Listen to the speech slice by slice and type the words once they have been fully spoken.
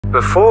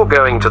Before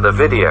going to the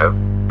video,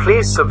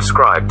 please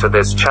subscribe to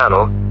this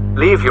channel,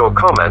 leave your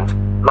comment,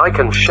 like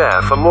and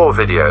share for more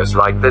videos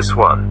like this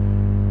one.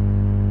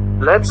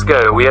 Let's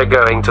go, we are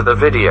going to the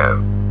video.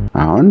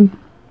 On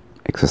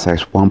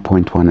exercise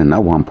 1.1 and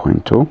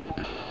 1.2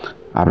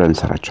 አብረን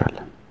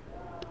እንሰራቸዋለን።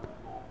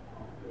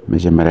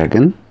 መጀመሪያ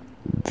ግን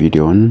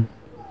ቪዲዮን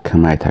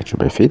ከማየታችሁ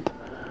በፊት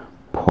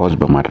ፖዝ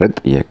በማድረግ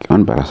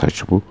ጥያቄውን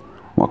በራሳችሁ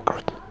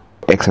ሞክሩት።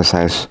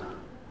 Exercise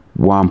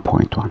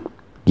 1.1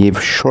 Give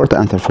short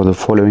answer for the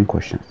following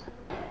questions.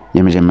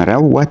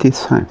 የመጀመሪያው what is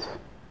science?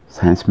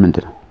 Science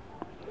ምንድነው?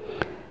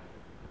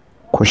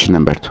 Question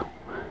number 2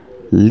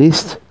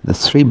 List the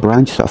 3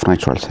 branches of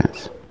natural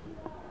science.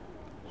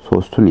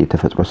 ሶስቱን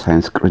የተፈጥሮ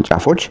ሳይንስ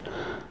ቅርንጫፎች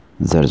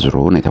ዘርዝሩ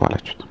ነው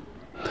የተባላችሁት።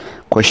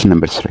 Question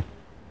number 3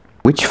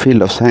 Which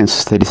field of science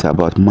studies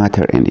about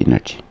matter and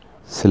energy?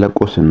 ስለ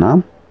ቁስና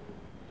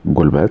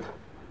ጉልበት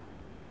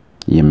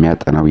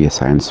የሚያጠናው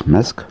የሳይንስ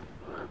መስክ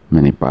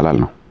ምን ይባላል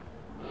ነው።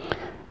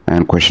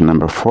 And question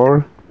number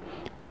 4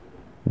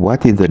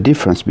 What is the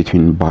difference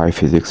between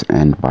biophysics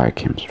and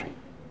biochemistry?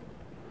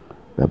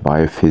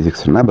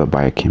 በባዮፊዚክስ እና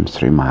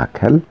በባዮኬሚስትሪ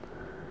መካከል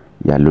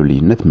ያለው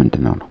ልዩነት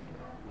ምንድነው ነው።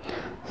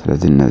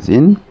 ስለዚህ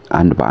እነዚህን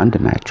አንድ በአንድ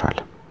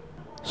እናያቸዋለን።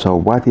 So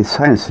what is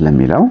science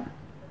ለሚለው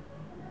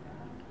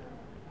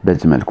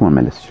በዚህ መልኩ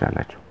መመለስ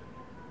ይችላልላችሁ።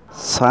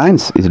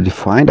 Science is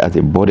defined as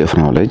a body of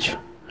knowledge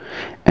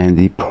and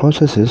the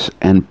processes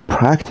and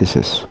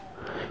practices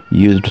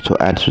used to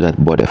add to that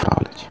body of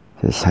knowledge.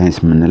 Science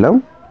ምንለው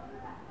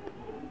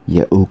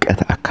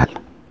የእውቀት አካል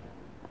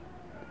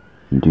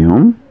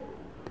እንዲሁም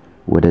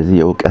ወደዚህ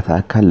የእውቀት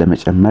አካል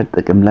ለመጨመር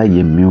ጥቅም ላይ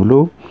የሚውሉ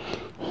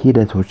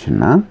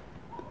ሂደቶችና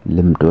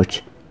ልምዶች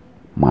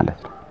ማለት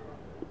ነው።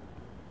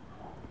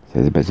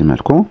 ስለዚህ በዚህ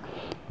መልኩ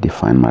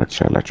ዲፋይን ማድረግ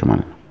ይችላልላችሁ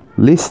ማለት ነው።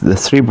 List the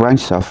 3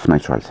 branches of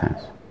natural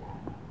science.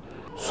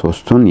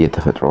 ሶስቱን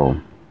የተፈጥሮ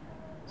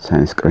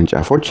ሳይንስ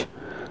ቅርንጫፎች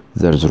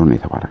ዘርዝሩ ነው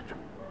የተባላችሁ።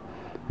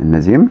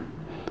 እነዚህም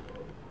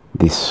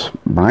These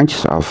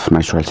branches of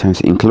natural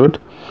science include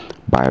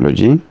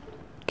biology,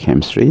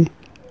 chemistry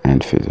and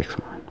physics.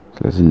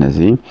 ስለዚህ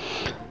እነዚህ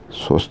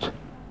ሶስት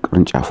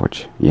ቅርንጫፎች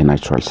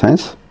የናቹራል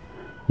ሳይንስ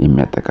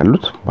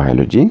የሚያጠቃልሉት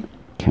ባዮሎጂ፣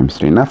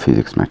 ኬሚስትሪ እና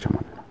ፊዚክስ ናቸው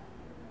ማለት ነው።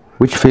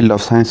 Which field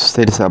of science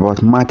studies about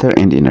matter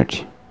and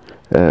energy?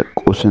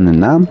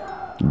 ቁስንና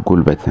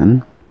ጉልበትን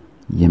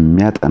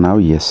የሚያጠናው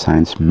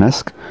የሳይንስ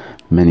መስክ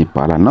ምን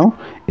ይባላል ነው?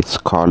 It's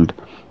called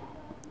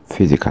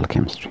physical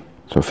chemistry.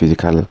 So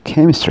physical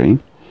chemistry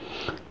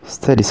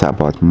studies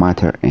about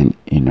matter and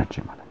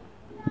energy.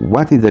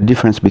 What is the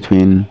difference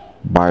between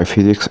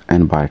biophysics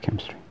and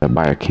biochemistry?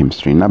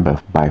 Biochemistry እና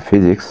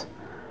biophysics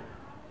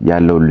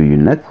ያለው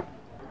ልዩነት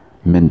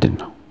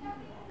ምንድነው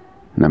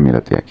ነው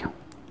የሚለው ጥያቄው።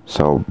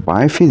 So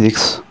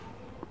biophysics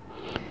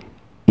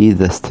is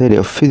the study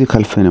of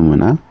physical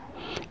phenomena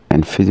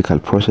and physical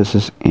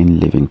processes in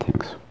living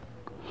things,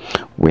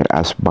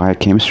 whereas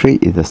biochemistry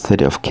is the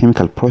study of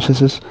chemical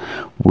processes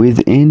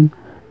within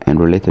and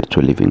related to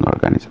living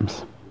organisms.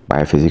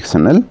 Biophysics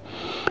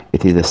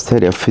it is the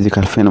study of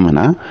physical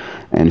phenomena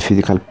and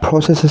physical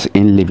processes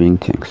in living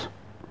things.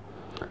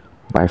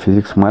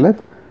 Biophysics ማለት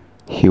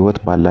ህይወት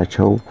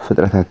ባላቸው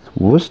ፍጥረታት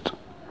ውስጥ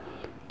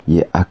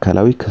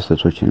የአካላዊ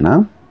ክስተቶችና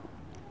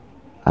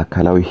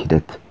አካላዊ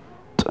ሂደት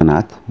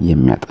ጥናት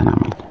የሚያጠና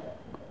ማለት ነው።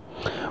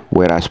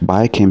 Whereas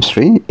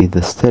biochemistry is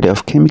the study of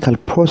chemical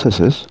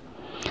processes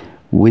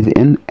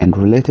within and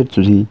related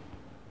to the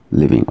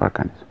living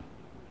organism.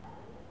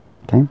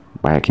 Okay?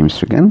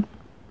 Biochemistry ግን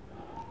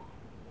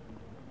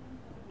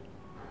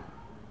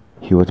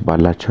ህይወት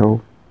ባላቸው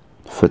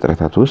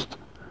ፍጥረታት ውስጥ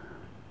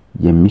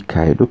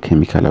የሚካሄዱ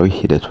ኬሚካላዊ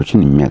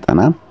ሂደቶችን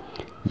የሚያጠና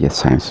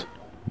የሳይንስ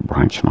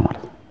ብራንች ነው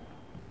ማለት ነው።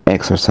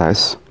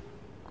 Exercise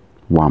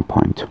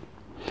 1.2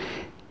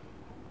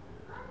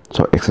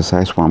 So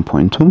exercise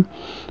 1.2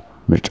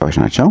 ምርጫዎች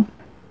ናቸው።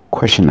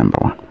 Question number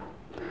 1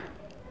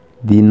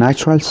 The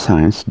natural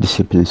science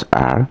disciplines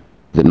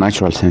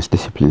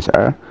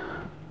are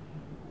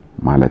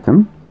ማለትም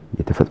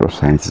የተፈጥሮ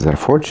ሳይንስ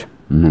ዘርፎች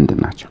ምንድን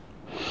ናቸው?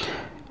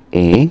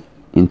 A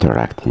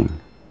interacting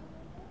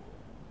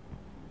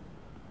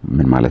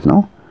ምን ማለት ነው?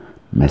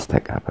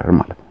 መስተጋብር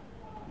ማለት ነው።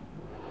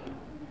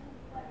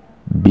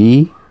 B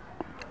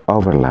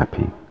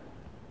overlapping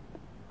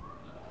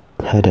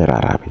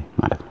ተደራራቢ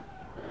ማለት ነው።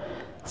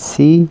 C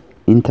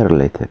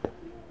interrelated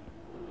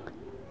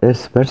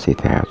እርስ በርስ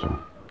የተያያዙ።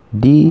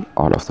 D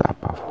all of the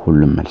above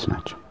ሁሉም መልስ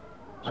ናቸው።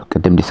 So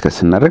ቅድም ዲስከስ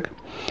ስናደርግ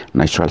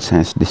natural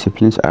science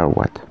disciplines are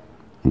what?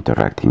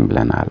 Interacting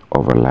ብለናል፣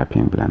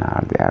 overlapping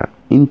ብለናል፣ they are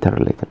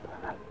interrelated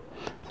ብለናል።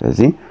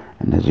 ስለዚህ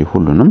እነዚህ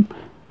ሁሉንም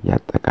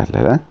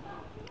ያጠቃለለ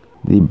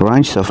The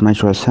branches of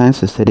natural science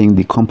studying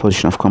the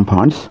composition of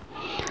compounds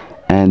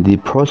and the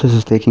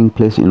processes taking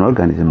place in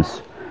organisms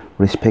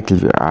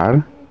respectively are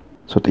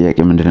So ጥያቄ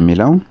ምንድነው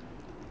የሚለው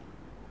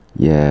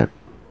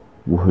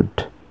የውህድ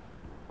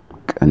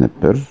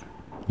ቅንብር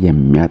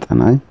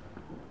የሚያጠና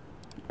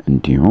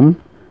እንዲሁም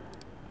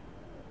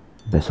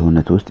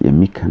በሰውነት ውስጥ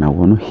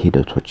የሚከናወኑ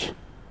ሂደቶች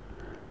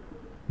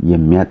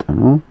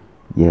የሚያጠኑ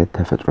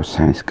የተፈጥሮ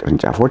ሳይንስ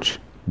ቅርንጫፎች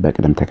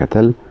በቅደም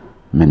ተከተል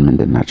ምን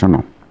ምንድናቸው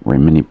ነው ወይ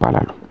ምን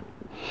ይባላሉ?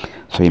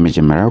 So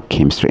የመጀመሪያው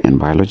chemistry and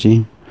biology,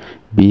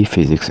 B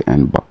physics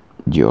and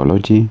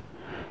geology,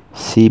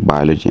 C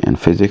biology and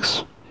physics,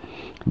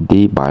 D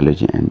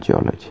biology and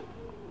geology.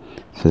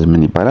 ስለዚህ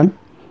ምን ይባላል?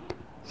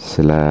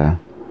 ስለ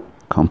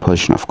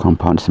composition of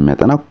compounds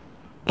የሚያጠናው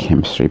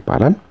chemistry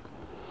ይባላል.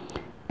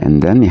 And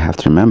then you have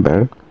to remember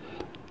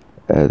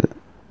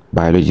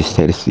biology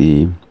studies the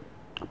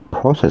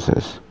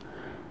processes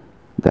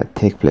that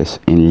take place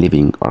in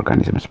living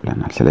organisms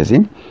ብለናል። ስለዚህ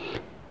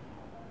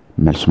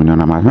መልሱ ምን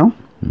ይሆናል ማለት ነው?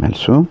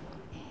 መልሱ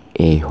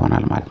A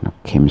ይሆናል ማለት ነው።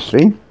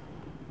 chemistry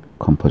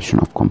composition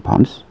of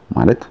compounds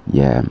ማለት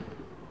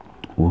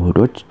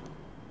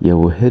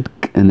የውህድ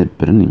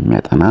ቅንብርን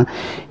የሚያጠና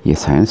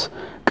የሳይንስ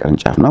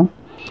ቅርንጫፍ ነው።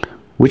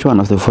 Which one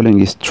of the following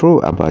is true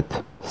about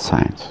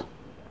science?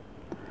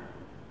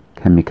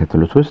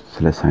 ከሚከተሉት ውስጥ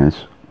ስለ ሳይንስ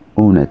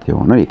እውነት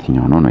የሆነው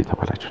የትኛው ነው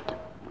የተባላችሁት?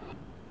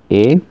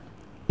 A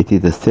it is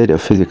the study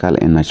of physical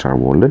and natural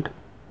world.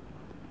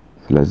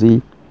 ስለዚህ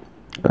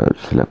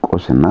ስለ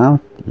ቁስና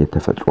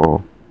የተፈጥሮ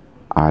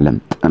ዓለም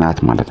ጥናት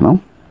ማለት ነው።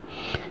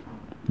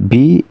 B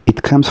it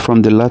comes from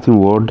the Latin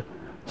word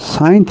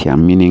scientia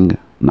meaning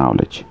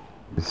knowledge.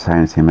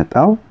 ሳይንስ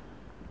የመጣው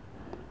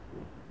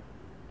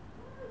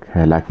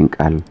ከላቲን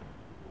ቃል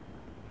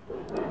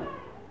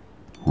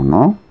ሆኖ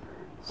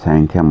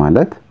scientia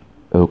ማለት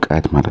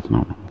ዕውቀት ማለት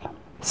ነው።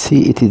 C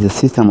it is a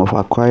system of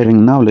acquiring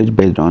knowledge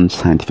based on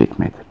scientific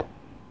method.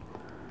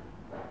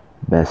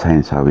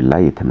 በሳይንሳዊ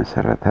ላይ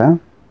የተመሰረተ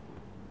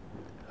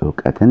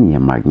ዕውቀትን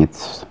የማግኘት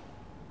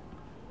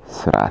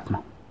ስርዓት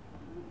ነው።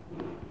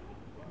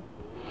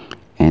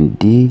 And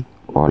D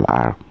all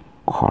are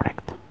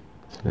correct.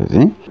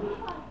 ስለዚህ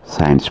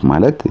ሳይንስ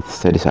ማለት it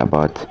studies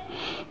about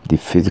the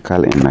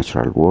physical and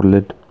natural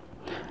world,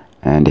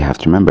 and you have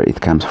to remember it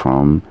comes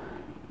from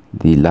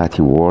the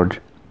Latin word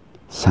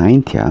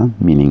scientia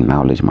meaning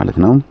knowledge ማለት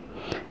ነው.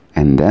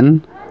 And then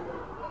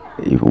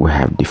we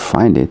have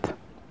defined it,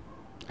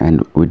 and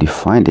we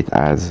defined it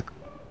as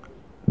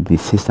the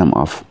system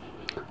of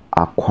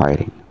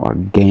acquiring or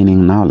gaining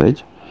knowledge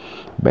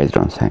based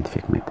on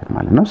scientific method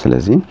ማለት ነው።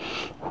 ስለዚህ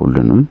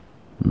ሁሉንም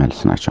መልስ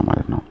ናቸው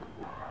ማለት ነው።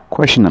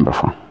 Question number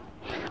 4.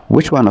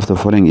 Which one of the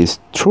following is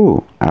true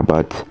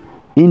about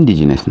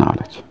indigenous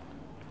knowledge?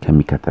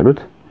 ከሚከተሉት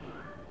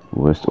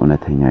ውስጥ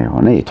እውነተኛ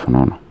የሆነ የቱ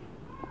ነው?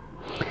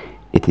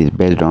 It is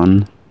based on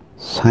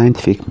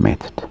scientific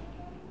method.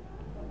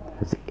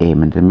 ስለዚህ A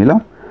ምንድን የሚለው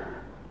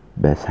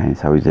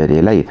በሳይንሳዊ ዘዴ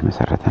ላይ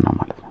የተመሰረተ ነው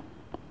ማለት ነው።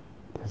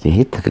 ስለዚህ ይሄ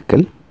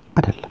ትክክል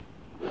አይደለም።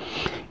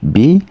 B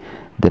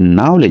the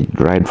knowledge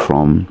derived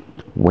from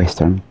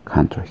western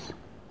countries.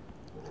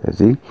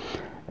 ስለዚህ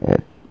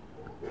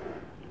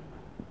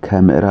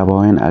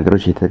ከምዕራባውያን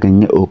አገሮች የተገኘ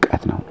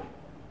ዕውቀት ነው።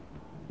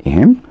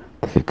 ይሄም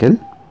ትክክል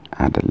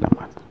አይደለም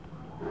ማለት ነው።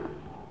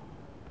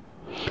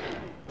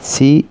 C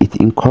it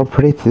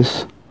incorporates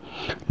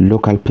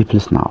local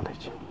people's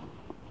knowledge.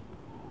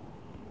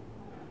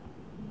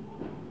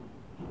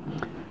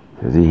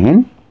 ስለዚህ ይሄን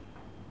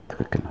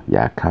ትክክል ነው።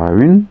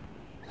 የአካባቢውን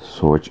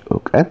ሰዎች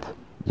ዕውቀት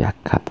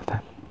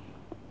ያካትታል።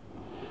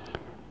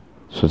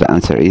 So the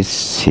answer is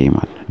C.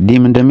 D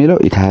እንደሚለው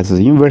it has a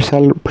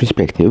universal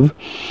perspective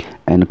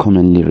and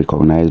commonly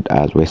recognized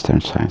as western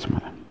science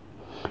ማለት ነው።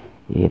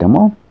 ይሄ ደግሞ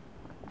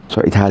so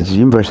it has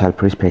universal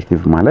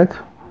perspective ማለት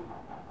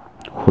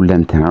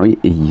ሁለንተናዊ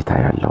እይታ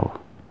ያለው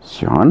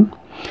ሲሆን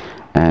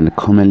and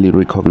commonly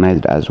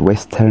recognized as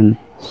western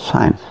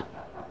science.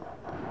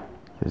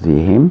 ስለዚህ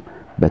ይሄም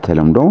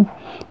በተለምዶ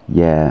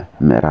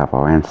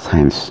የምዕራባውያን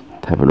ሳይንስ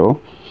ተብሎ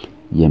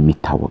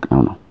የሚታወቅ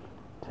ነው።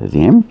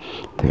 ስለዚህም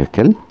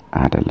ትክክል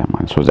አይደለም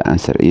ማለት ነው። So the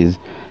answer is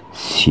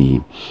C.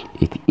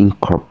 It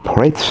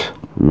incorporates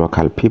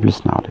local people's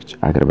knowledge.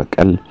 አገር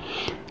በቀል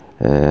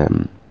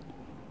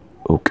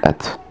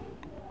ዕውቀት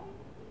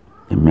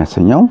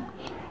የሚያሰኘው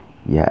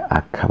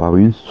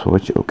የአካባቢውን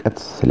ሰዎች ዕውቀት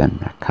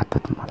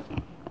ስለሚያካትት ማለት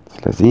ነው።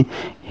 ስለዚህ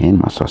ይሄን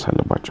ማስተዋል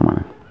አለባችሁ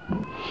ማለት ነው።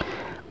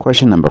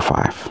 Question number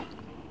 5.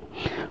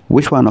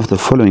 Which one of the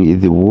following is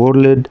the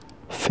world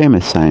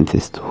famous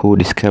scientist who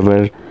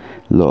discovered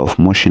law of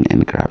motion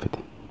and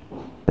gravity?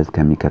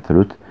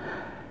 ከሚከተሉት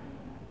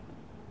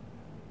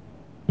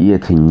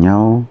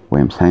የትኛው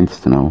ወይም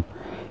ሳይንቲስት ነው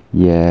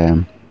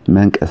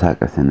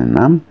የመንቀሳቀስንና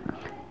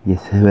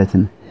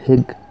የስበትን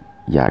ህግ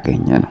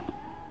ያገኘ ነው?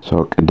 So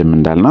ቅድም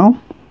እንዳልነው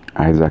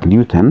Isaac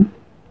Newton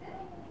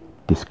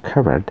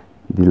discovered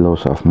the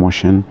laws of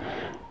motion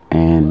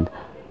and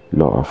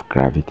law of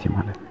gravity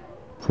ማለት ነው።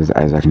 ስለዚህ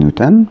Isaac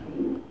Newton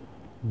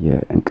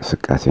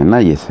የእንቅስቃሴና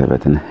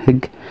የስበትን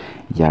ህግ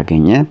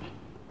ያገኘ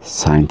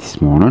ሳይንቲስት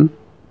መሆኑን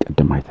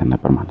ቅድም አይተን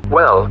ነበር ማለት ነው።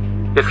 Well,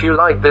 if you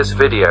like this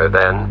video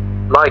then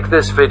like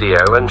this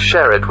video and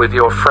share it with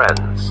your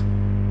friends.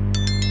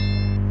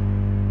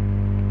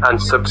 And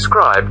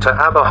subscribe to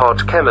Abahot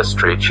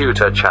Chemistry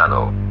Tutor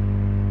channel.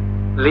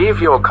 Leave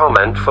your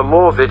comment for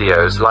more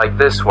videos like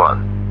this one.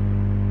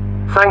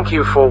 Thank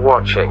you for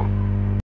watching.